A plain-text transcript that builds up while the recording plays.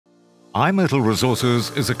iMetal Resources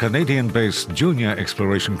is a Canadian-based junior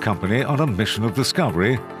exploration company on a mission of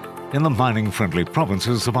discovery in the mining-friendly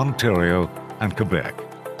provinces of Ontario and Quebec.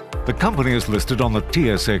 The company is listed on the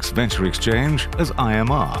TSX Venture Exchange as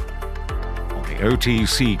IMR, on the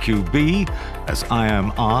OTCQB as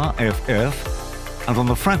IMRFF, and on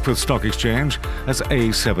the Frankfurt Stock Exchange as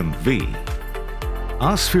A7V.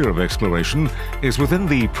 Our sphere of exploration is within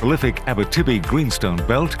the prolific Abitibi Greenstone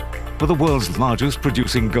Belt, where the world's largest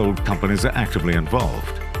producing gold companies are actively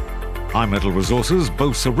involved. iMetal Resources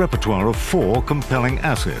boasts a repertoire of 4 compelling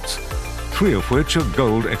assets, 3 of which are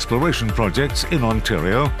gold exploration projects in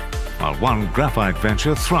Ontario, while 1 graphite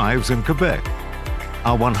venture thrives in Quebec.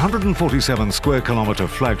 Our 147 square kilometre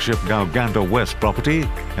flagship Gowganda West Property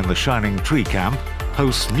in the Shining Tree Camp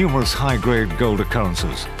hosts numerous high-grade gold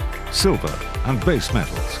occurrences, silver and base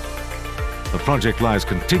metals. The project lies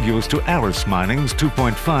contiguous to Aris Mining's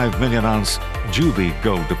 2.5 million ounce Juby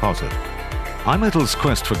gold deposit. iMetal's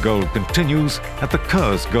quest for gold continues at the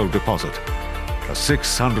Kerrs gold deposit, a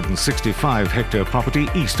 665 hectare property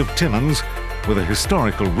east of Timmins with a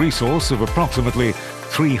historical resource of approximately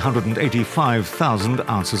 385,000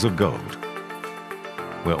 ounces of gold.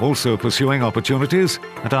 We're also pursuing opportunities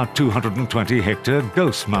at our 220 hectare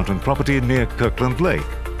Ghost Mountain property near Kirkland Lake.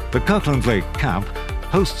 The Kirkland Lake camp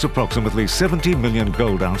hosts approximately 70 million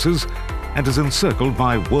gold ounces and is encircled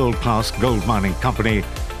by world-class gold mining company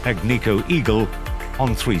Agnico Eagle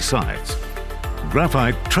on 3 sides.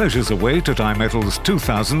 Graphite treasures await at iMetal's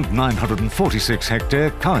 2,946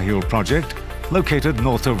 hectare Carheil Project located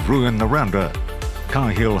north of Rouyn-Noranda.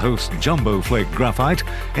 Carheil hosts jumbo flake graphite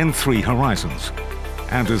in 3 horizons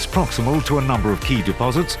and is proximal to a number of key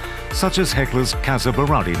deposits such as Hecla's Casa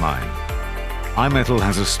Berardi mine. iMetal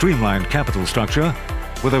has a streamlined capital structure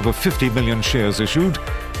with over 50 million shares issued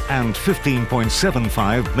and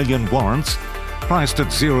 15.75 million warrants priced at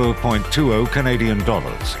 0.20 Canadian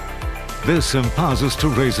dollars. This empowers us to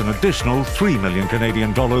raise an additional 3 million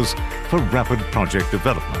Canadian dollars for rapid project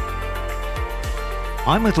development.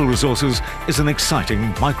 iMetal Resources is an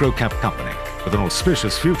exciting micro-cap company with an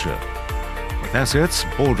auspicious future. With assets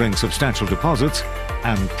bordering substantial deposits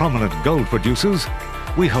and prominent gold producers,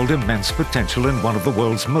 we hold immense potential in one of the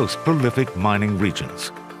world's most prolific mining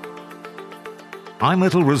regions.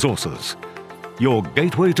 iMetal Resources, your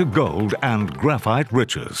gateway to gold and graphite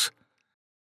riches.